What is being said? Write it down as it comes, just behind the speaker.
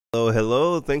Hello,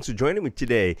 hello. Thanks for joining me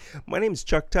today. My name is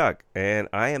Chuck Tuck, and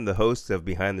I am the host of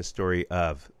Behind the Story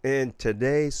of. And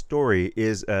today's story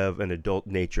is of an adult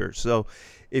nature. So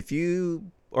if you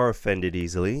are offended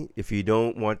easily, if you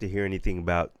don't want to hear anything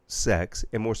about sex,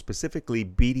 and more specifically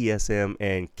BDSM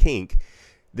and kink,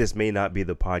 this may not be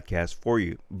the podcast for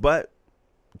you. But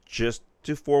just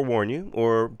to forewarn you,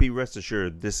 or be rest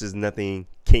assured, this is nothing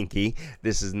kinky.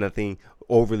 This is nothing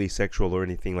overly sexual or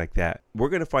anything like that. We're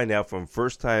going to find out from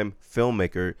first-time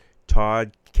filmmaker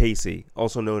Todd Casey,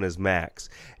 also known as Max.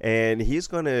 And he's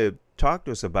going to talk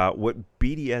to us about what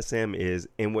BDSM is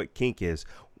and what kink is.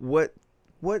 What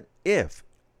if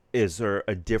is there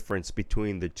a difference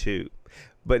between the two?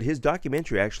 But his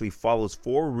documentary actually follows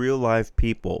four real-life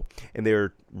people, and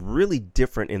they're really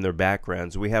different in their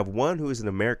backgrounds. We have one who is an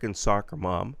American soccer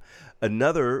mom,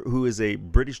 another who is a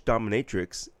British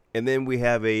dominatrix, and then we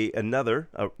have another,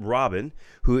 Robin,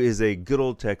 who is a good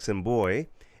old Texan boy.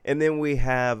 And then we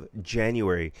have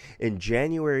January. And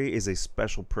January is a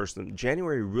special person.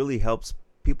 January really helps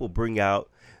people bring out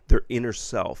their inner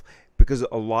self, because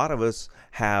a lot of us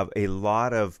have a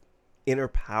lot of inner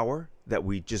power that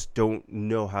we just don't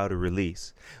know how to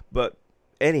release. But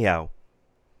anyhow,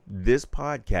 this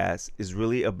podcast is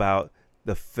really about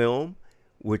the film,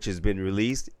 which has been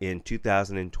released in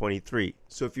 2023.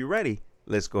 So if you're ready,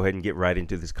 let's go ahead and get right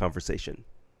into this conversation.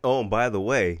 Oh, and by the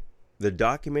way, the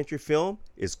documentary film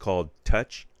is called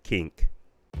Touch Kink.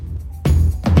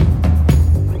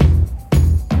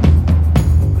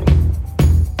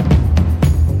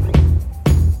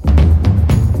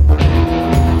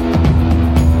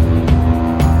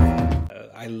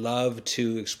 I love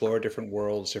to explore different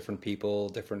worlds, different people,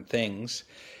 different things.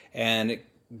 And it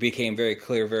became very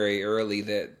clear very early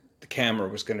that the camera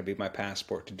was going to be my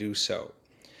passport to do so.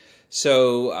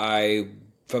 So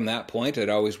from that point, I'd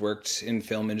always worked in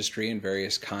film industry in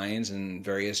various kinds and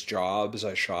various jobs.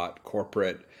 I shot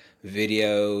corporate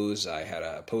videos. I had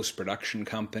a post-production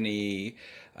company.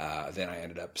 Then I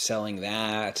ended up selling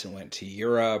that and went to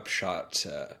Europe, shot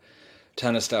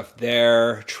ton of stuff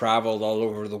there, traveled all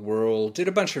over the world, did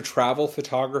a bunch of travel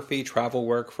photography, travel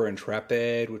work for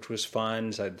Intrepid, which was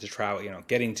fun. So I had to travel,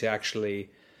 getting to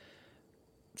actually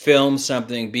film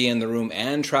something, be in the room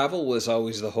and travel was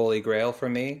always the holy grail for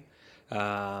me.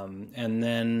 And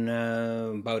then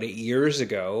about 8 years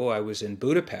ago, I was in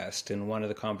Budapest, and one of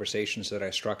the conversations that I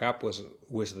struck up was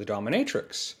the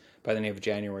dominatrix by the name of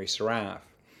January Seraph.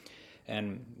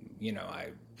 And,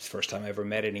 first time I ever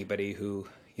met anybody who,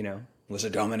 was a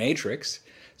dominatrix.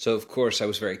 So, of course, I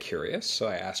was very curious. So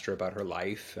I asked her about her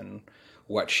life and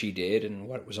what she did and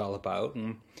what it was all about.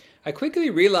 And I quickly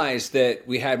realized that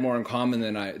we had more in common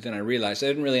than I realized. I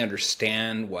didn't really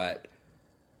understand what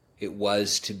it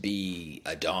was to be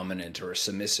a dominant or a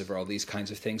submissive or all these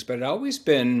kinds of things. But I'd always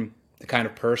been the kind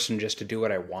of person just to do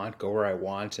what I want, go where I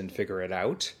want, and figure it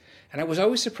out. And I was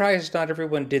always surprised not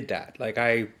everyone did that. Like,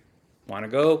 I want to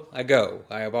go, I go.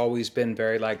 I have always been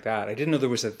very like that. I didn't know that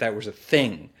was a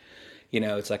thing.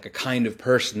 It's like a kind of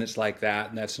person that's like that,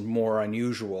 and that's more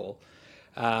unusual.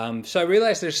 So I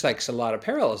realized there's like a lot of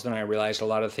parallels. Then I realized a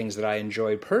lot of things that I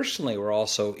enjoyed personally were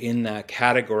also in that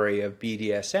category of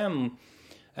BDSM,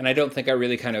 and I don't think I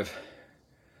really kind of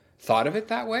thought of it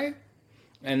that way.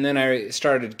 And then I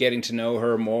started getting to know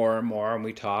her more and more, and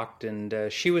we talked,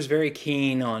 and she was very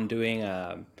keen on doing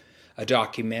a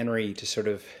documentary to sort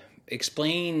of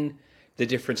explain the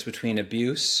difference between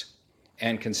abuse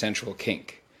and consensual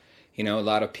kink. A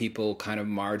lot of people kind of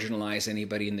marginalize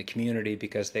anybody in the community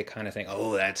because they kind of think,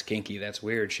 oh, that's kinky, that's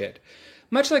weird shit.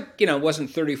 Much like, it wasn't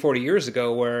 30, 40 years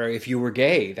ago where if you were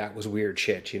gay, that was weird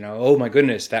shit, oh my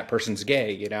goodness, that person's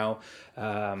gay, now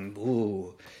I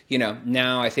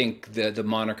think the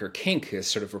moniker kink has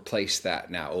sort of replaced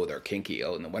that now. Oh, they're kinky,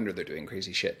 oh, no wonder they're doing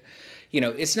crazy shit.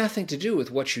 It's nothing to do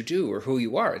with what you do or who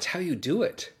you are, it's how you do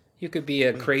it. You could be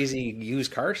a crazy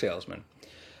used car salesman.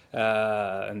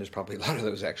 And there's probably a lot of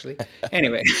those, actually.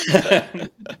 Anyway,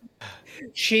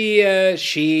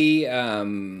 she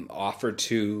offered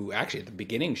to, actually at the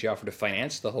beginning, she offered to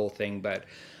finance the whole thing, but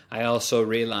I also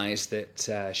realized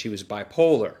that she was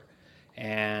bipolar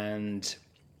and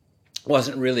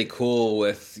wasn't really cool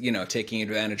with, taking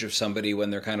advantage of somebody when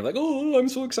they're kind of like, oh, I'm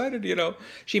so excited,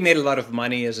 She made a lot of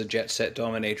money as a jet set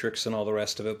dominatrix and all the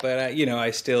rest of it, but, I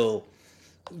still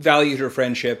valued her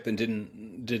friendship and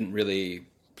didn't really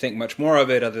think much more of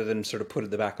it other than sort of put it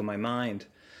in the back of my mind.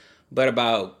 But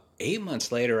about 8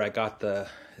 months later, I got a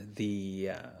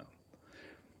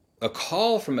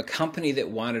call from a company that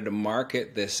wanted to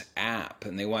market this app,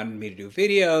 and they wanted me to do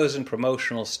videos and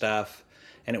promotional stuff,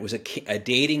 and it was a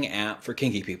dating app for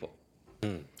kinky people.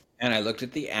 And I looked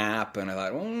at the app and I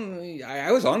thought, well,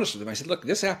 I was honest with them. I said, look,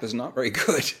 this app is not very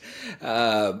good.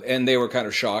 And they were kind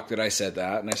of shocked that I said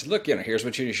that. And I said, look, here's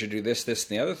what you should do, this, and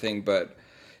the other thing. But,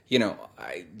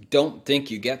 I don't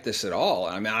think you get this at all.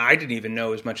 I mean, I didn't even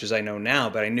know as much as I know now,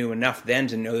 but I knew enough then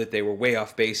to know that they were way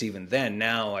off base even then.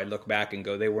 Now I look back and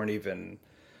go, they weren't even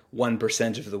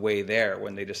 1% of the way there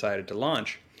when they decided to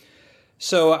launch.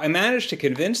 So I managed to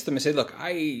convince them. I said, look,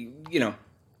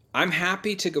 I'm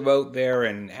happy to go out there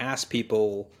and ask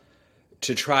people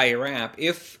to try your app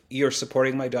if you're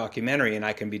supporting my documentary. And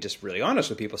I can be just really honest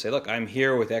with people. Say, look, I'm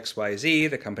here with XYZ.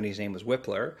 The company's name was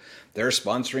Whippler. They're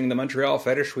sponsoring the Montreal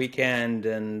Fetish Weekend,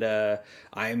 and they're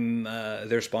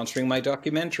sponsoring my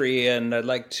documentary, and I'd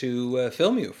like to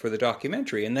film you for the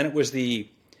documentary. And then it was the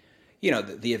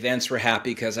events were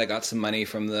happy because I got some money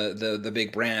from the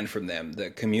big brand from them. The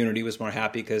community was more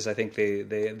happy because I think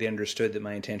they understood that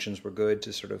my intentions were good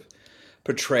to sort of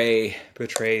portray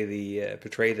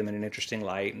them in an interesting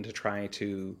light and to try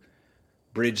to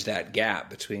bridge that gap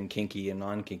between kinky and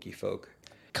non-kinky folk.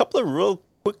 A couple of real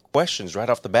quick questions right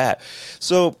off the bat.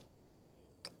 So,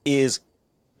 is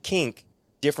kink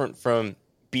different from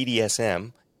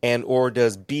BDSM, and or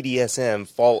does BDSM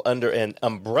fall under an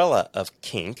umbrella of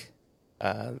kink?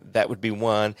 That would be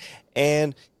one.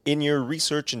 And in your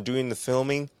research and doing the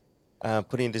filming,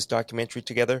 putting this documentary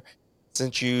together,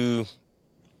 since you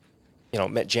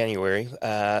met January,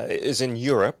 is in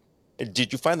Europe,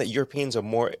 did you find that Europeans are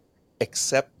more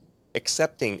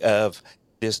accepting of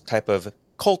this type of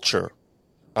culture?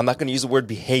 I'm not going to use the word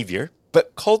behavior,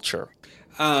 but culture.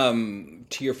 To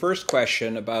your first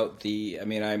question about the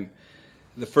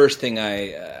first thing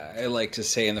I like to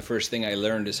say, and the first thing I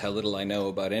learned is how little I know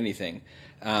about anything,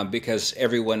 because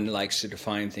everyone likes to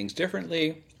define things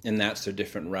differently, and that's their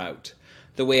different route.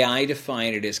 The way I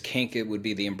define it is kink, it would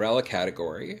be the umbrella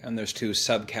category, and there's two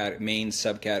main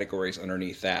subcategories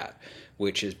underneath that,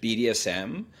 which is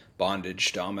BDSM,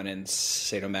 bondage, dominance,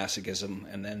 sadomasochism,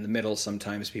 and then in the middle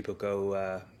sometimes people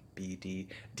go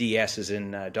DS is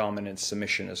in dominance,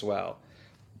 submission as well.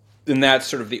 And that's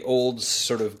sort of the old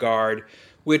sort of guard,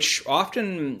 which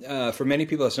often, for many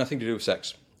people, has nothing to do with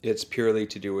sex. It's purely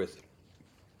to do with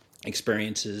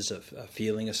experiences of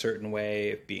feeling a certain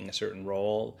way, of being a certain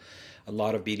role. A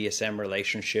lot of BDSM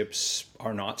relationships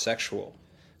are not sexual.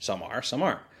 Some are, some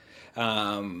aren't.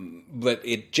 But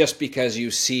just because you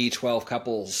see 12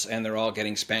 couples and they're all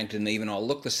getting spanked and they even all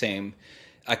look the same,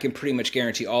 I can pretty much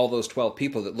guarantee all those 12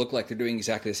 people that look like they're doing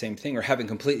exactly the same thing are having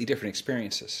completely different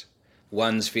experiences.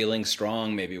 One's feeling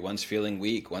strong, maybe one's feeling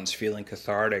weak, one's feeling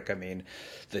cathartic. I mean,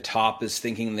 the top is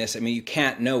thinking this. I mean, you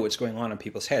can't know what's going on in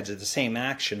people's heads. The same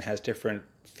action has different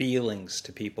feelings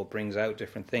to people, brings out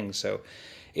different things. So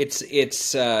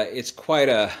it's quite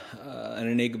an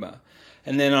enigma.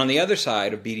 And then on the other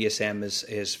side of BDSM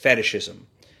is fetishism,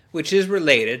 which is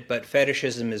related, but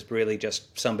fetishism is really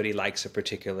just somebody likes a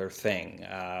particular thing.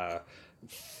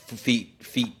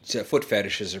 Foot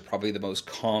fetishes are probably the most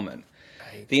common.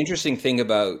 The interesting thing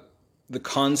about the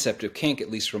concept of kink, at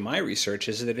least from my research,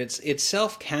 is that it's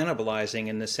self-cannibalizing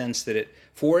in the sense that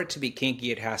for it to be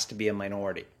kinky, it has to be a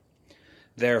minority.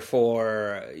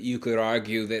 Therefore, you could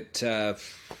argue that,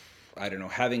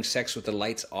 having sex with the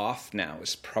lights off now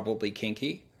is probably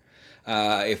kinky.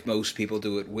 If most people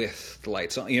do it with the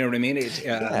lights on, you know what I mean?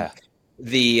 Yeah.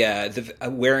 The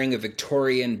wearing a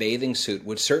Victorian bathing suit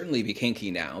would certainly be kinky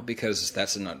now because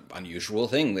that's an unusual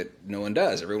thing that no one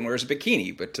does. Everyone wears a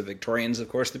bikini, but to Victorians, of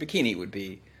course, the bikini would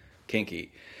be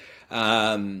kinky.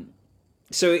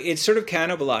 So it sort of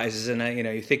cannibalizes, and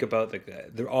you think about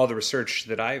all the research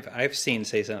that I've seen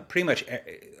say something. Pretty much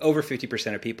over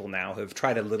 50% of people now have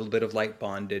tried a little bit of light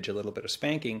bondage, a little bit of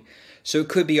spanking. So it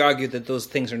could be argued that those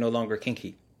things are no longer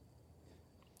kinky.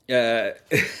 Right.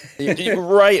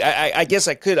 I guess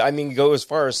I could. I mean, go as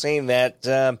far as saying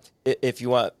that if you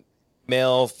want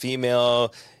male,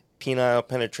 female, penile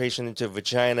penetration into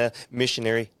vagina,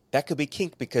 missionary, that could be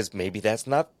kink because maybe that's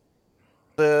not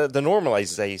the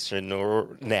normalization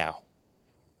or now.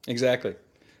 Exactly.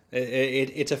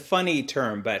 It's a funny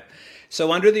term, but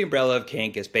so under the umbrella of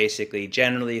kink is basically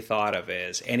generally thought of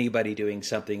as anybody doing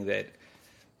something that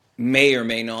may or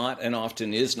may not, and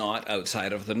often is not,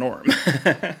 outside of the norm.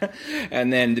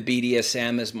 And then the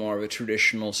BDSM is more of a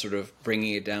traditional sort of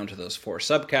bringing it down to those four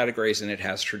subcategories, and it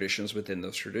has traditions within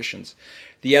those traditions.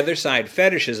 The other side,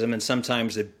 fetishism, and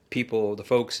sometimes the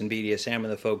folks in BDSM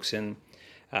and the folks in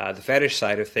the fetish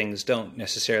side of things don't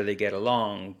necessarily get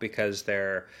along because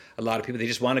a lot of people, they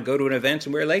just want to go to an event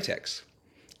and wear latex.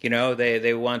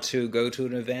 They want to go to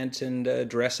an event and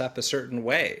dress up a certain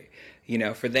way.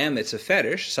 For them, it's a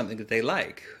fetish, something that they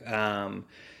like.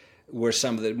 where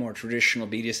some of the more traditional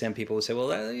BDSM people would say,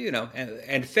 well,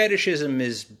 and fetishism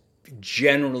is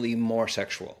generally more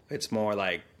sexual. It's more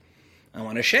like, I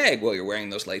want to shag while you're wearing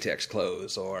those latex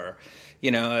clothes, or,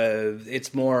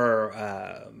 it's more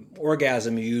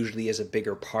orgasm usually is a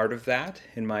bigger part of that,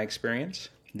 in my experience,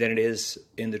 than it is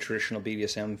in the traditional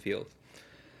BDSM field.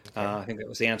 Okay. I think that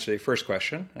was the answer to your first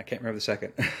question. I can't remember the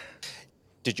second.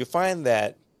 Did you find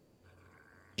that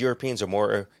Europeans are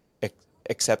more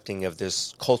accepting of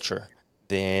this culture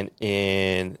than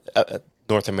in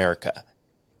North America?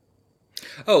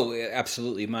 Oh,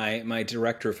 absolutely. My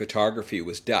director of photography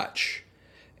was Dutch,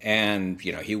 and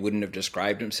he wouldn't have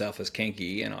described himself as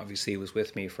kinky. And obviously, he was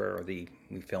with me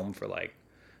we filmed for like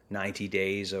 90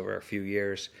 days over a few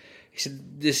years. He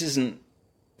said, "This isn't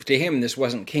to him. This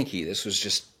wasn't kinky. This was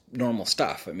just normal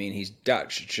stuff. I mean, he's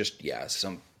Dutch. It's just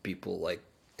some people like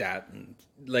that, and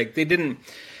like they didn't."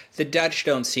 The Dutch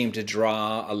don't seem to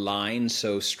draw a line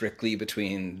so strictly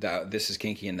between this is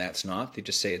kinky and that's not. They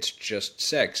just say it's just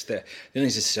sex. The only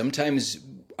thing is sometimes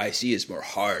I see is more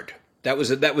hard. That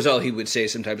was all he would say.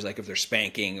 Sometimes, like if they're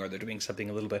spanking or they're doing something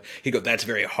a little bit, he'd go, "That's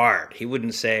very hard." He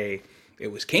wouldn't say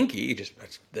it was kinky. He just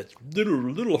that's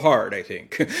little hard. I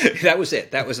think that was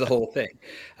it. That was the whole thing.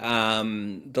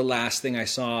 The last thing I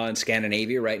saw in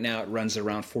Scandinavia right now, it runs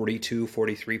around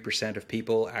 42-43% of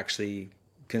people actually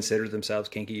consider themselves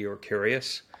kinky or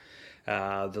curious.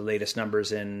 The latest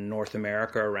numbers in North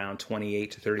America are around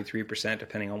 28 to 33%,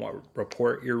 depending on what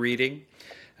report you're reading.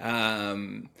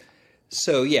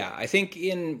 So yeah, I think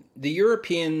in the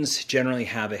Europeans generally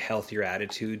have a healthier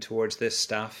attitude towards this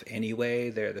stuff anyway.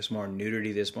 There's more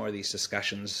nudity. There's more of these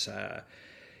discussions.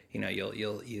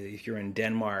 If you're in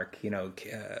Denmark,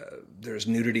 there's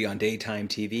nudity on daytime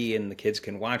TV and the kids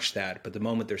can watch that. But the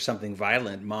moment there's something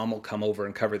violent, mom will come over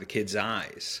and cover the kids'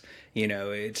 eyes.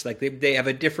 It's like they have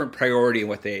a different priority in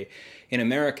what they. In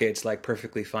America, it's like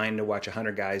perfectly fine to watch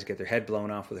 100 guys get their head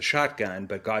blown off with a shotgun,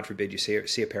 but God forbid you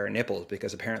see a pair of nipples,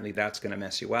 because apparently that's going to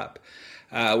mess you up.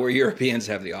 Where Europeans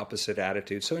have the opposite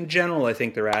attitude. So in general, I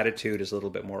think their attitude is a little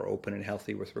bit more open and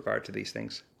healthy with regard to these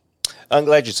things. I'm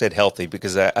glad you said healthy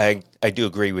because I do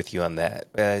agree with you on that.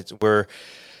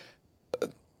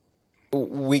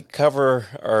 We cover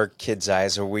our kids'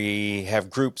 eyes, or we have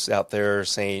groups out there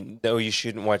saying, no, you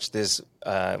shouldn't watch this,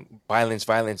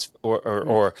 violence,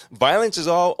 or violence is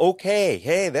all okay.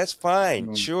 Hey, that's fine.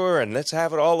 Mm. Sure. And let's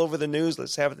have it all over the news.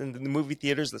 Let's have it in the movie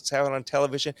theaters. Let's have it on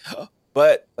television.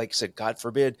 But like I said, God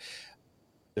forbid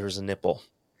there's a nipple.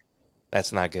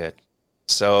 That's not good.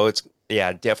 So it's,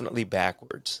 yeah, definitely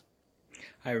backwards.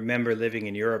 I remember living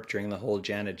in Europe during the whole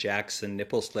Janet Jackson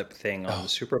nipple slip thing on the Oh,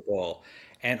 Super Bowl.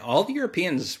 And all the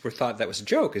Europeans were thought that was a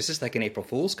joke. Is this like an April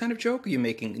Fool's kind of joke? Are you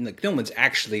making like no one's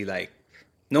actually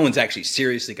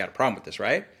seriously got a problem with this,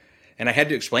 right? And I had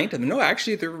to explain to them, no,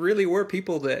 actually there really were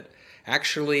people that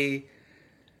actually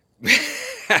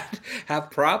have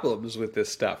problems with this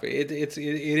stuff. It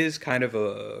is kind of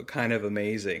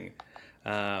amazing.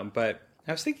 But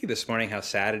I was thinking this morning how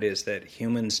sad it is that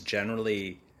humans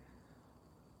generally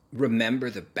remember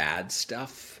the bad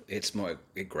stuff. It's more,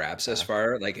 it grabs us uh,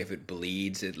 far. Like if it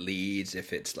bleeds, it leads.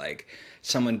 If it's like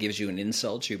someone gives you an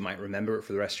insult, you might remember it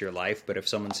for the rest of your life. But if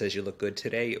someone says you look good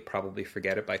today, you'll probably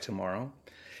forget it by tomorrow.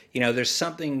 There's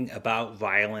something about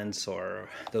violence or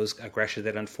those aggression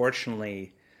that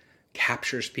unfortunately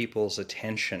captures people's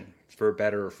attention for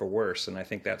better or for worse. And I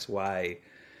think that's why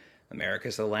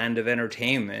America's the land of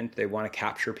entertainment. They want to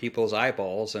capture people's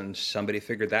eyeballs, and somebody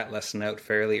figured that lesson out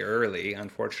fairly early,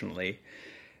 unfortunately.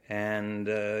 And,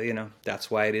 that's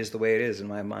why it is the way it is in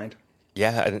my mind.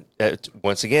 yeah. And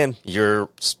once again, you're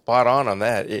spot on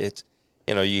that.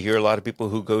 You hear a lot of people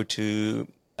who go to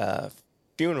uh,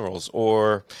 funerals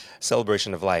or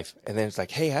celebration of life, and then it's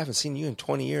like, hey, I haven't seen you in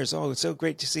 20 years. Oh, it's so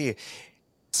great to see you.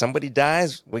 Somebody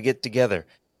dies, we get together.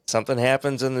 Something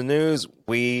happens in the news,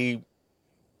 we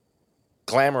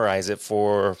glamorize it,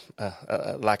 for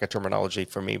lack of terminology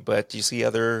for me. But you see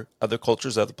other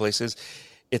cultures, other places,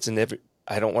 it's an every.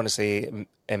 I don't want to say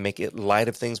and make it light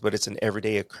of things, but it's an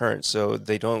everyday occurrence. So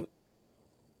they don't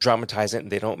dramatize it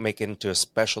and they don't make it into a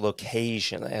special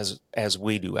occasion as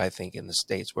we do. I think in the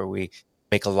States, where we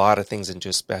make a lot of things into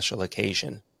a special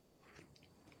occasion.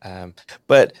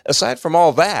 But aside from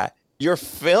all that, your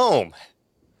film,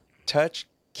 Touch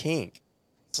Kink.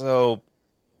 So,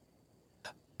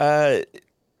 uh,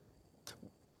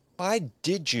 why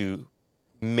did you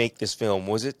make this film?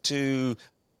 Was it to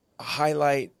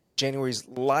highlight January's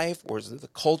life, or is it the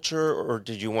culture, or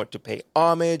did you want to pay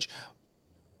homage?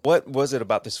 What was it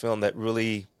about this film that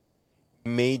really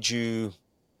made you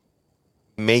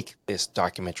make this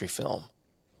documentary film?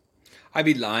 I'd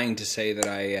be lying to say that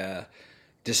I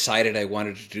decided I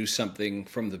wanted to do something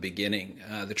from the beginning.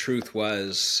 The truth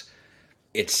was,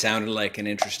 it sounded like an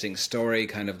interesting story,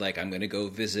 kind of like I'm going to go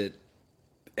visit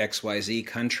XYZ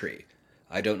country.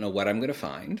 I don't know what I'm going to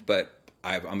find, but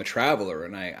I'm a traveler,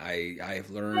 and I've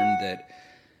learned that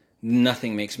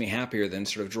nothing makes me happier than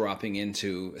sort of dropping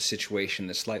into a situation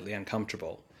that's slightly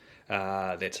uncomfortable.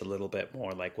 That's a little bit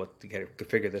more like what you got to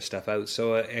figure this stuff out.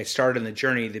 So I started on the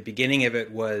journey. The beginning of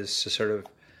it was to sort of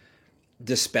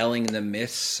dispelling the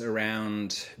myths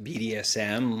around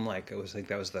BDSM. Like, I was like,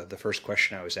 that was the first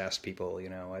question I always asked people.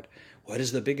 What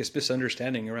is the biggest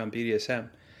misunderstanding around BDSM?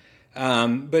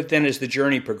 But then as the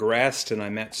journey progressed, and I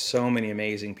met so many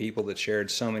amazing people that shared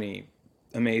so many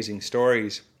amazing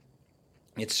stories,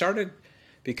 it started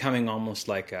becoming almost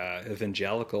like a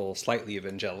evangelical, slightly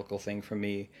evangelical thing for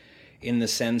me, in the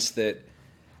sense that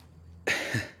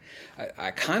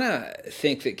I kind of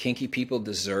think that kinky people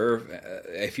deserve,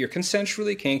 if you're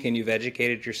consensually kink and you've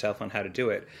educated yourself on how to do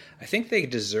it, I think they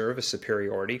deserve a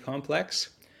superiority complex,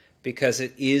 because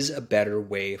it is a better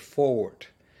way forward.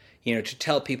 To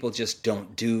tell people just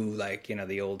don't do, like,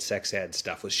 the old sex ed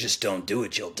stuff was just don't do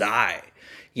it, you'll die.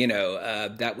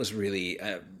 That was really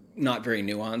not very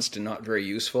nuanced and not very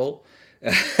useful.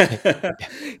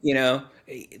 you know,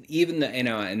 Even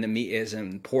and the me as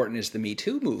important as the Me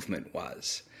Too movement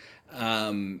was,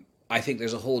 I think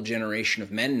there's a whole generation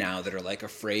of men now that are like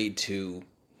afraid to,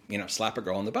 slap a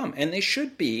girl on the bum, and they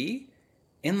should be,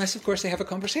 unless of course they have a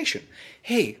conversation.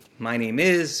 Hey, my name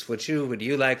is, what do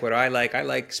you like, what do I like? I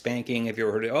like spanking. Have you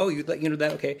ever heard of, oh, you like,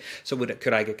 that? Okay. So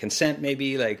could I get consent?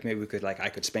 Maybe we could, like, I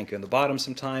could spank you on the bottom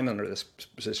sometime under this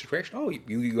situation. Oh,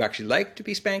 you actually like to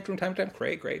be spanked from time to time?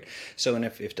 Great. So, and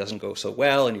if it doesn't go so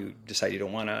well and you decide you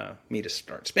don't want me to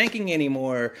start spanking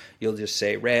anymore, you'll just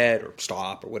say red or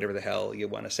stop or whatever the hell you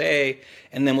want to say.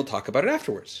 And then we'll talk about it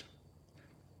afterwards.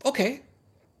 Okay.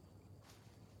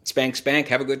 Spank,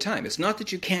 have a good time. It's not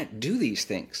that you can't do these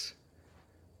things.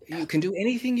 You can do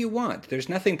anything you want. There's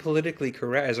nothing politically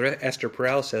correct, as Esther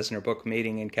Perel says in her book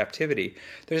Mating in Captivity.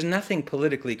 There's nothing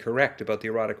politically correct about the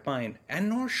erotic mind, and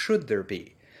nor should there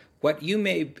be. I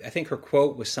think her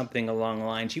quote was something along the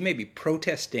lines, you may be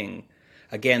protesting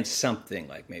against something,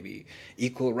 like maybe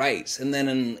equal rights, and then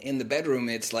in the bedroom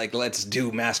it's like, let's do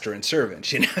master and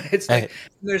servant. It's like,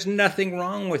 there's nothing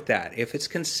wrong with that if it's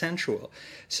consensual.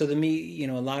 So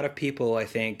a lot of people, I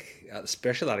think,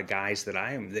 especially a lot of guys that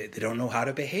they don't know how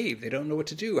to behave. They don't know what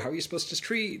to do. How are you supposed to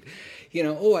treat?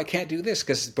 Oh, I can't do this,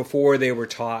 because before they were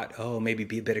taught, oh, maybe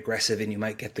be a bit aggressive and you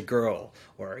might get the girl.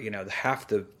 Or, half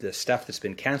the stuff that's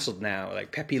been canceled now,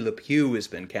 like Pepe Le Pew has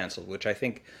been canceled, which I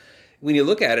think, when you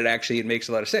look at it, actually, it makes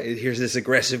a lot of sense. Here's this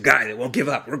aggressive guy that won't give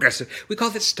up. We're aggressive. We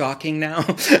call it stalking now.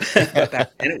 But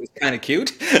back then it was kind of cute.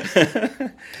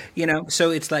 So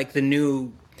it's like the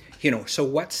new, so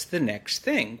what's the next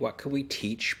thing? What can we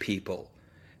teach people?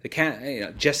 They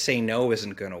can't, just say no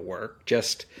isn't going to work.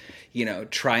 Just,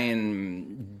 try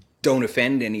and don't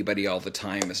offend anybody all the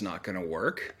time is not going to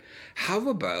work. How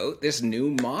about this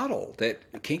new model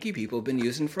that kinky people have been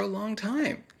using for a long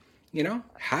time?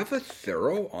 Have a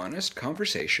thorough, honest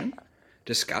conversation,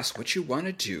 discuss what you want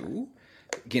to do,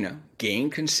 gain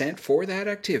consent for that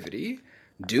activity,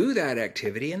 do that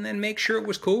activity, and then make sure it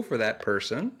was cool for that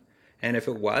person. And if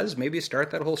it was, maybe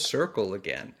start that whole circle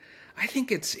again. I think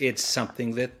it's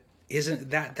something that isn't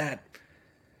that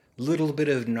little bit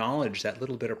of knowledge, that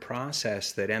little bit of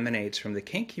process that emanates from the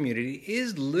kink community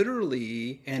is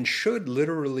literally and should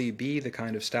literally be the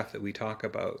kind of stuff that we talk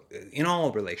about in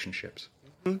all relationships.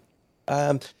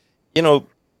 Um, you know,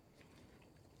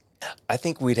 I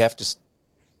think we'd have to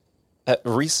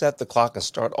reset the clock and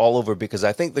start all over, because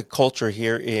I think the culture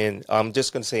here I'm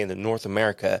just going to say in the North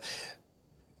America,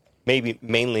 maybe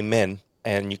mainly men,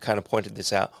 and you kind of pointed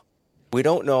this out, we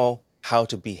don't know how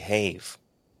to behave,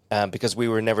 because we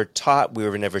were never taught, we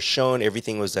were never shown.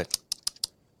 Everything was a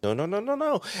no, no, no, no,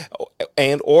 no.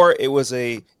 Or it was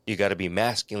you got to be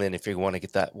masculine if you want to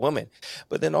get that woman.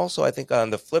 But then also, I think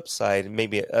on the flip side,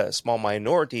 maybe a small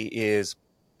minority is,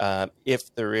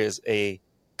 if there is a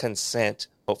consent,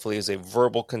 hopefully is a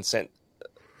verbal consent,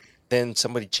 then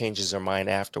somebody changes their mind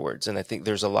afterwards. And I think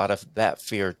there's a lot of that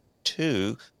fear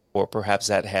too, or perhaps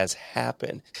that has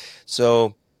happened.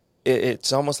 So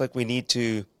it's almost like we need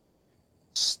to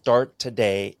start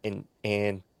today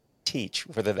and teach,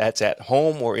 whether that's at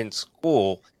home or in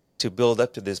school, to build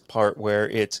up to this part where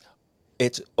it's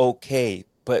okay,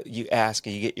 but you ask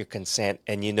and you get your consent,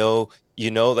 and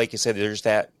like you said, there's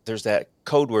that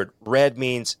code word. Red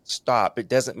means stop. It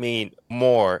doesn't mean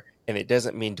more, and it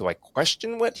doesn't mean do I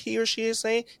question what he or she is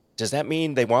saying. Does that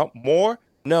mean they want more?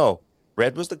 No.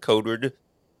 Red was the code word.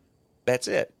 That's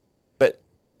it. But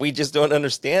We just don't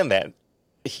understand that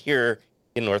here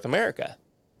in North America.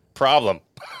 Problem.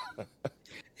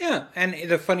 Yeah, and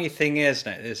the funny thing is,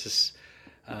 now, this is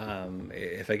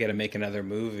if I get to make another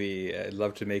movie, I'd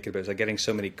love to make it, but I'm getting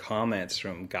so many comments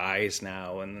from guys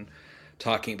now and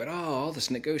talking about, oh, all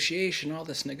this negotiation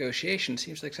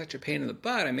seems like such a pain in the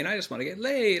butt. I mean, I just want to get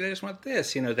laid. I just want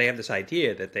this. You know, they have this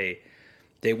idea that they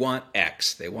want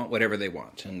X, they want whatever they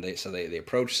want, and they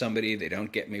approach somebody,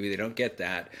 maybe they don't get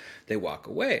that, they walk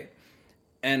away.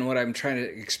 And what I'm trying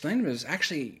to explain to them is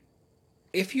actually,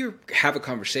 if you have a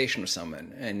conversation with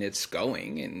someone and it's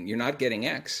going and you're not getting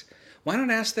X, why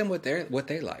not ask them what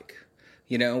they like?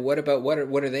 You know, what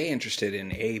are they interested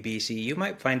in? A, B, C. You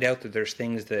might find out that there's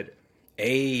things that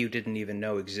A, you didn't even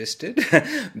know existed.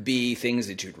 B, things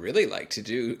that you'd really like to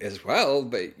do as well,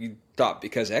 but you thought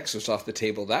because X was off the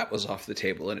table, that was off the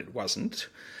table, and it wasn't.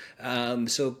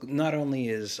 So not only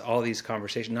is all these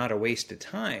conversations not a waste of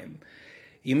time,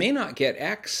 you may not get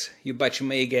X, but you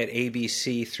may get A, B,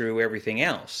 C through everything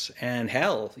else. And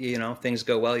hell, you know, things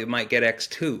go well, you might get X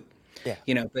too. Yeah.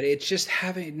 You know, but it's just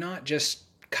having, not just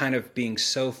kind of being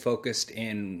so focused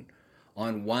in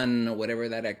on one, whatever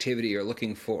that activity you're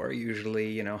looking for,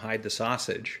 usually, you know, hide the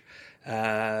sausage.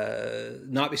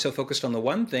 Not be so focused on the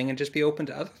one thing and just be open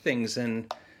to other things,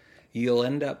 and you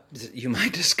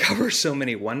might discover so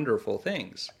many wonderful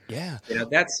things. Yeah. You know,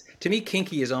 that's, to me,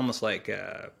 kinky is almost like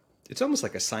it's almost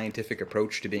like a scientific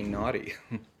approach to being naughty.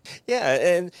 Yeah,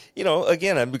 and you know,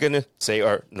 again, I'm going to say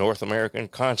our North American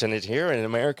continent here in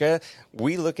America,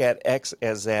 we look at X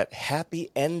as that happy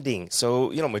ending.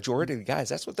 So, you know, majority of the guys,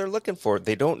 that's what they're looking for.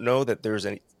 They don't know that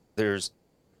there's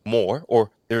more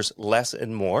or there's less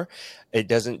and more. It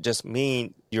doesn't just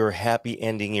mean your happy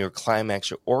ending, your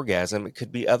climax, your orgasm. It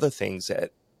could be other things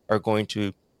that are going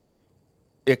to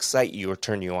excite you or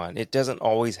turn you on. It doesn't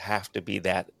always have to be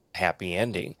that happy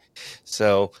ending.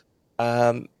 So,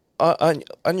 on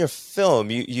your film,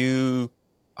 you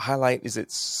highlight, is it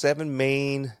seven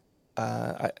main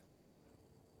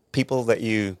people that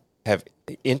you have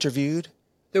interviewed?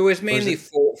 There was Or is mainly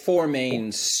it four main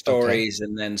okay? stories,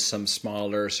 and then some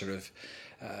smaller sort of,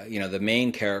 you know, the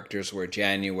main characters were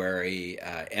January,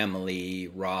 Emily,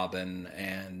 Robin,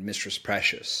 and Mistress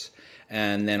Precious.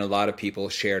 And then a lot of people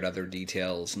shared other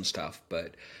details and stuff.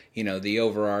 But, you know, the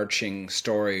overarching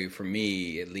story for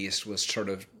me, at least, was sort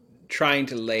of trying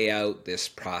to lay out this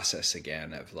process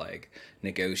again of like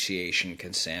negotiation,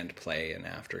 consent, play, and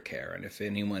aftercare. And if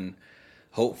anyone,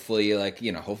 hopefully, like,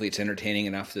 you know, hopefully it's entertaining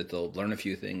enough that they'll learn a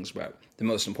few things. But the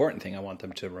most important thing I want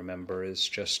them to remember is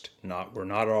just we're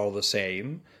not all the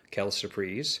same, quelle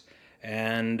surprise.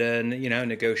 And you know,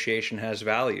 negotiation has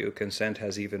value, consent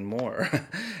has even more.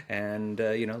 And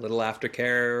you know, little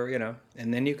aftercare, you know,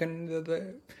 and then you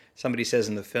can somebody says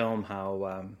in the film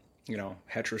how you know,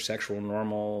 heterosexual,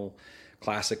 normal,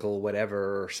 classical,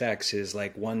 whatever sex is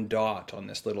like one dot on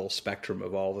this little spectrum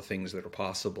of all the things that are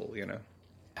possible, you know.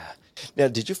 Now,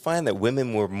 did you find that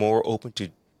women were more open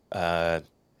to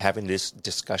having this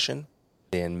discussion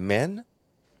than men?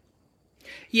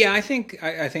 Yeah, I think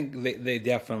they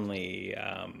definitely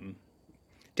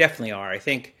definitely are. I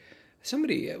think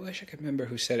somebody, I wish I could remember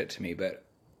who said it to me, but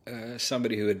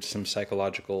somebody who had some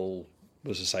psychological,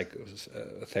 was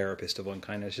a therapist of one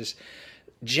kind. It's just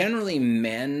generally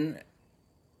men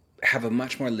have a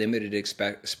much more limited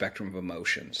spectrum of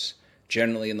emotions.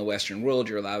 Generally, in the Western world,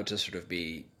 you're allowed to sort of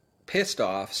be pissed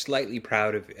off, slightly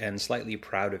proud of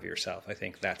yourself. I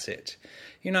think that's it.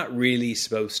 You're not really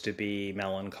supposed to be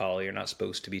melancholy. You're not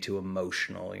supposed to be too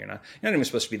emotional. You're not even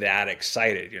supposed to be that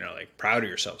excited. You know, like proud of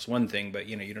yourself is one thing, but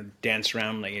you don't dance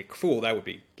around like a fool. That would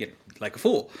be, you know, like a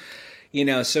fool. You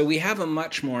know, so we have a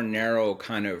much more narrow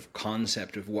kind of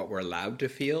concept of what we're allowed to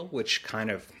feel, which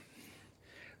kind of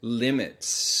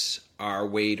limits our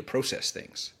way to process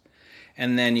things.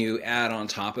 And then you add on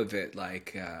top of it,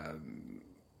 like,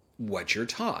 what you're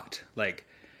taught. Like,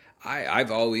 I've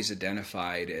always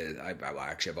identified,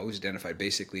 I've always identified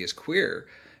basically as queer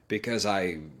because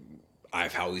I've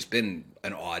always been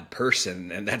an odd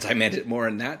person, and I meant it more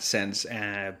in that sense.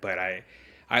 But I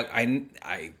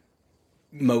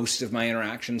most of my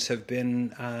interactions have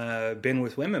been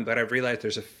with women, but I've realized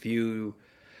there's a few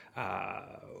I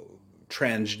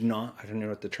don't know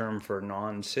what the term for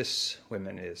non-cis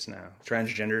women is now.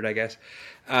 Transgendered, I guess.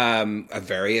 A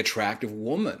very attractive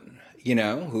woman, you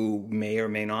know, who may or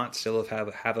may not still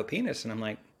have a penis. And I'm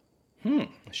like, if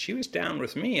she was down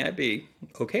with me, I'd be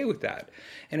okay with that.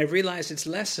 And I've realized it's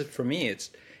less, for me,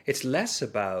 it's less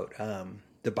about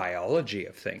the biology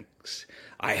of things.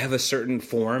 I have a certain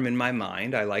form in my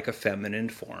mind. I like a feminine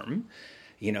form.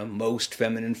 most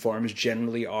feminine forms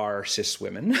generally are cis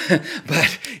women,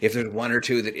 but if there's one or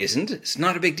two that isn't, it's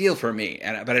not a big deal for me.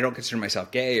 But I don't consider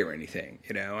myself gay or anything.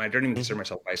 I don't even consider Mhm.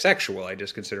 myself bisexual. I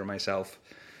just consider myself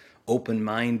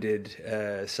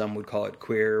open-minded. Some would call it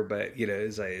queer, but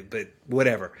but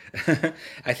whatever.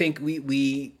 I think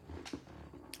we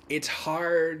it's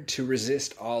hard to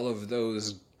resist all of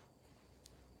those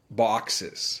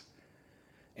boxes,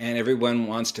 and everyone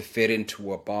wants to fit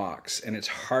into a box, and it's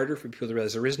harder for people to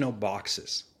realize there is no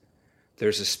boxes.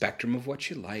 There's a spectrum of what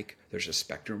you like. There's a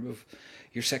spectrum of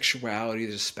your sexuality.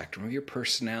 There's a spectrum of your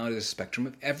personality. There's a spectrum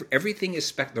of everything is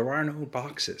There are no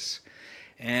boxes.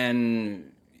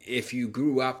 And if you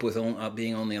grew up with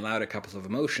being only allowed a couple of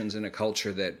emotions in a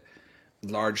culture that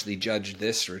largely judged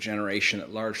this, or a generation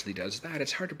that largely does that,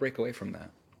 it's hard to break away from that.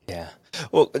 Yeah.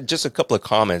 Well, just a couple of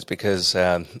comments because,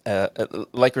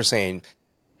 like we're saying,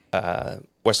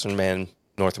 Western men,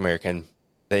 North American,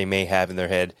 they may have in their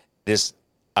head this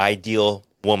ideal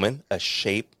woman, a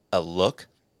shape, a look.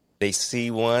 They see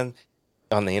one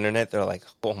on the internet, they're like,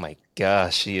 "Oh my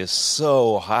gosh, she is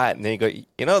so hot," and then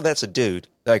you go, that's a dude.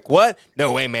 Like, what?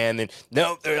 No way, man. Then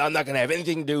no, I'm not gonna have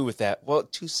anything to do with that. Well,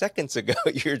 2 seconds ago,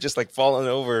 you're just like falling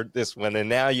over this one, and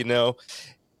now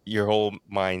your whole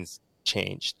mind's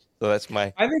changed. So that's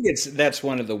my I think that's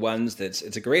one of the ones it's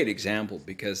a great example,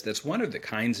 because that's one of the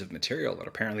kinds of material that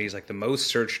apparently is like the most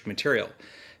searched material.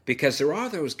 Because there are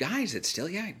those guys that still,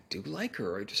 yeah, I do like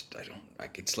her. I don't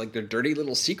like. It's like their dirty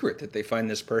little secret that they find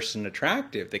this person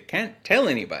attractive. They can't tell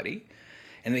anybody,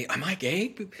 and am I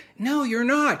gay? No, you're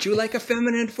not. You like a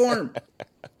feminine form.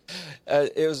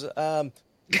 it was I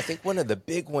think one of the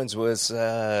big ones was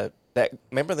that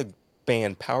remember the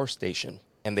band Power Station,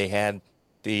 and they had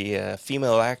the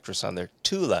female actress on there,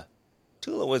 Tula.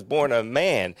 Tula was born a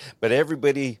man, but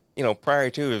everybody,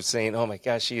 prior to was saying, "Oh my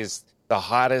gosh, she is the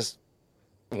hottest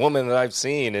woman that I've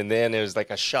seen," and then it was like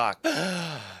a shock.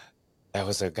 That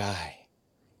was a guy.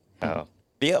 Oh,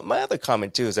 my other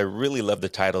comment too is I really love the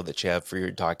title that you have for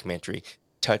your documentary,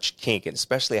 "Touch Kink," and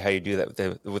especially how you do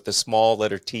that with the small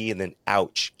letter T and then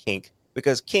ouch kink,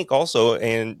 because kink also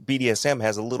and BDSM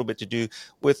has a little bit to do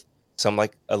with some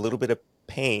like a little bit of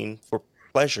pain for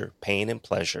pleasure, pain and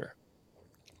pleasure.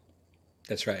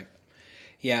 That's right.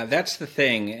 Yeah, that's the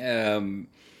thing.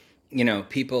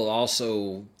 People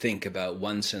also think about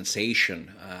one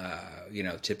sensation.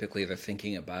 Typically they're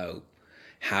thinking about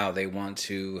how they want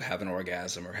to have an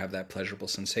orgasm or have that pleasurable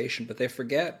sensation, but they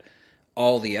forget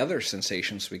all the other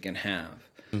sensations we can have.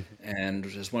 Mhm. And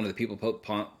as one of the people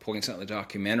points out in the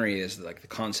documentary, is like the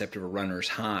concept of a runner's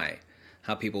high.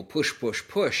 How people push, push,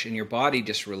 push, and your body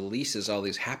just releases all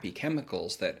these happy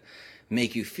chemicals that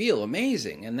make you feel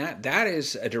amazing. And that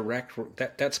is a direct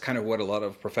that's kind of what a lot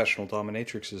of professional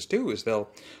dominatrixes do, is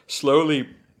they'll slowly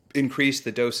increase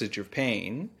the dosage of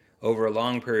pain over a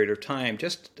long period of time,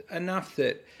 just enough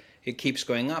that it keeps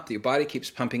going up. Your body keeps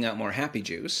pumping out more happy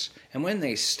juice, and when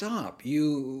they stop,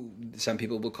 some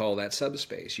people will call that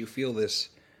subspace. You feel this.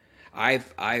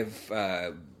 I've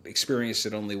experienced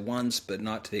it only once, but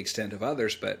not to the extent of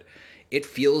others. But it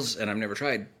feels, and I've never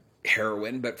tried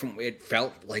heroin, but it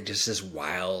felt like just this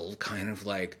wild kind of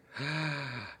like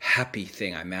happy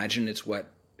thing. I imagine it's what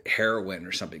heroin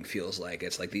or something feels like.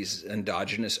 It's like these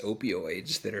endogenous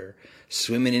opioids that are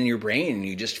swimming in your brain, and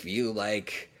you just feel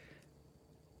like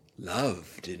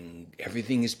loved and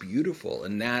everything is beautiful.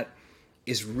 And that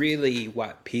is really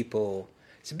what people,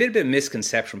 it's a bit of a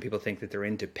misconception. People think that they're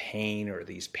into pain, or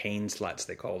these pain sluts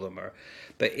they call them,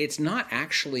 but it's not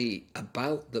actually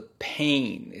about the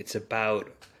pain. It's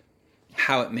about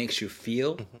how it makes you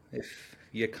feel, Mhm. if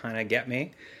you kind of get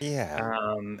me.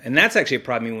 Yeah. And that's actually a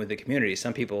problem with the community.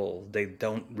 Some people, they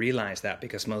don't realize that,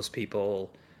 because most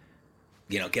people,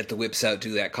 get the whips out,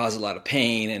 do that, cause a lot of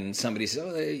pain, and somebody says,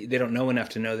 oh, they don't know enough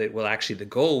to know that, well, actually the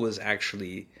goal was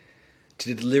actually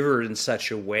to deliver in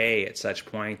such a way at such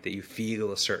point that you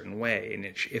feel a certain way. And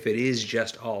if it is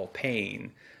just all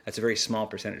pain, that's a very small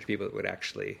percentage of people that would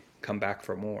actually come back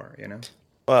for more.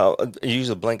 Well, you use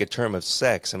a blanket term of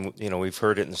sex, and we've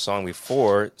heard it in the song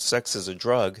before. Sex is a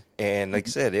drug, and like I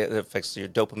said, it affects your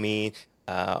dopamine,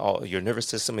 all your nervous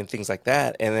system, and things like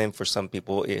that. And then for some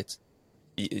people, it's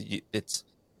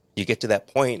you get to that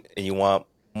point and you want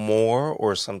more,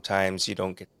 or sometimes you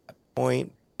don't get to that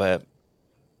point. But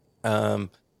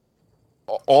um,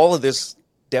 all of this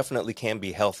definitely can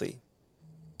be healthy.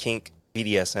 Kink,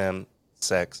 BDSM,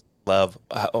 sex, love,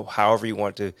 however you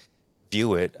want to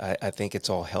view it. I think it's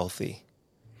all healthy.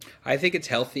 I think it's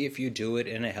healthy if you do it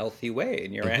in a healthy way,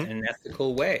 and you're Hmm. in an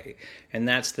ethical way. And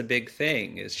that's the big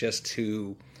thing, is just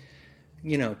to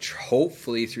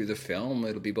hopefully through the film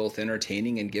it'll be both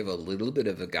entertaining and give a little bit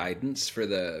of a guidance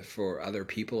for other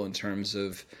people in terms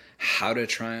of how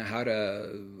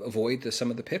to avoid some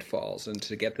of the pitfalls and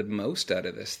to get the most out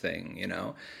of this thing.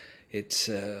 It's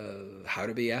how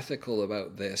to be ethical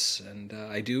about this, and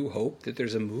I do hope that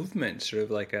there's a movement, sort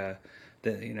of like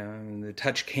the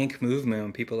touch kink movement,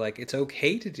 when people are like, it's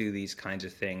okay to do these kinds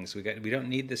of things. We don't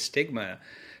need the stigma.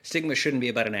 Stigma shouldn't be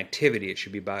about an activity. It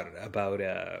should be about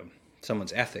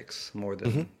someone's ethics more Hmm.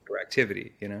 than their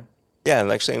activity. Yeah, and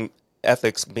like saying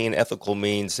ethics, being ethical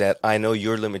means that I know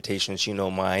your limitations, you know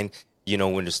mine. You know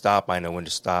when to stop, I know when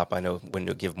to stop, I know when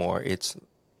to give more. It's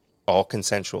all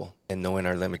consensual and knowing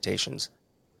our limitations.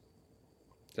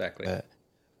 Exactly.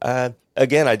 Uh,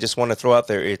 again, I just want to throw out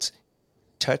there, it's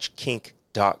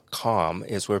touchkink.com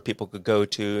is where people could go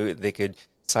to. They could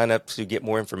sign up to get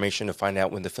more information to find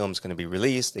out when the film's going to be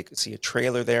released. They could see a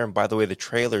trailer there. And by the way, the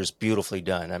trailer is beautifully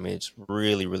done. I mean, it's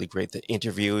really, really great. The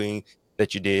interviewing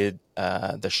that you did,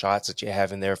 the shots that you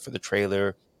have in there for the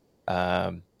trailer,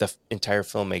 entire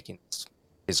filmmaking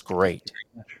is Thank you great. very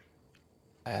much.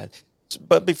 Uh,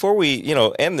 but before we,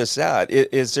 end this out,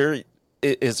 is there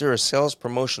a sales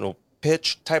promotional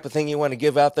pitch type of thing you want to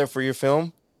give out there for your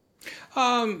film?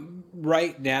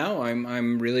 Right now,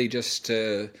 I'm really just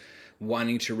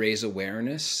wanting to raise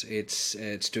awareness.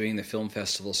 It's doing the film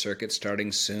festival circuit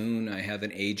starting soon. I have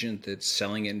an agent that's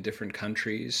selling it in different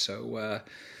countries. So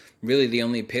really, the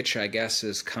only pitch, I guess,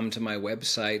 is come to my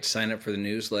website, sign up for the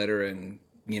newsletter, and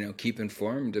keep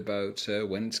informed about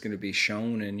when it's going to be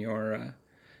shown in your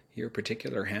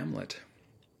particular hamlet.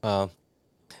 Uh,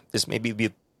 this may be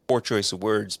a poor choice of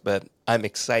words, but I'm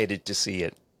excited to see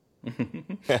it.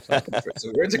 It's not a poor choice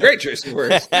of words. A great choice of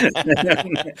words.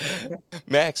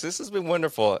 Max, this has been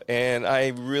wonderful, and I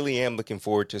really am looking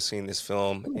forward to seeing this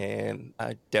film, and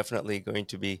I'm definitely going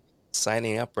to be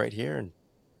signing up right here and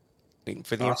waiting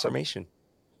for the Awesome. information.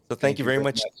 So thank Thank you you very very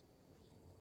much. much.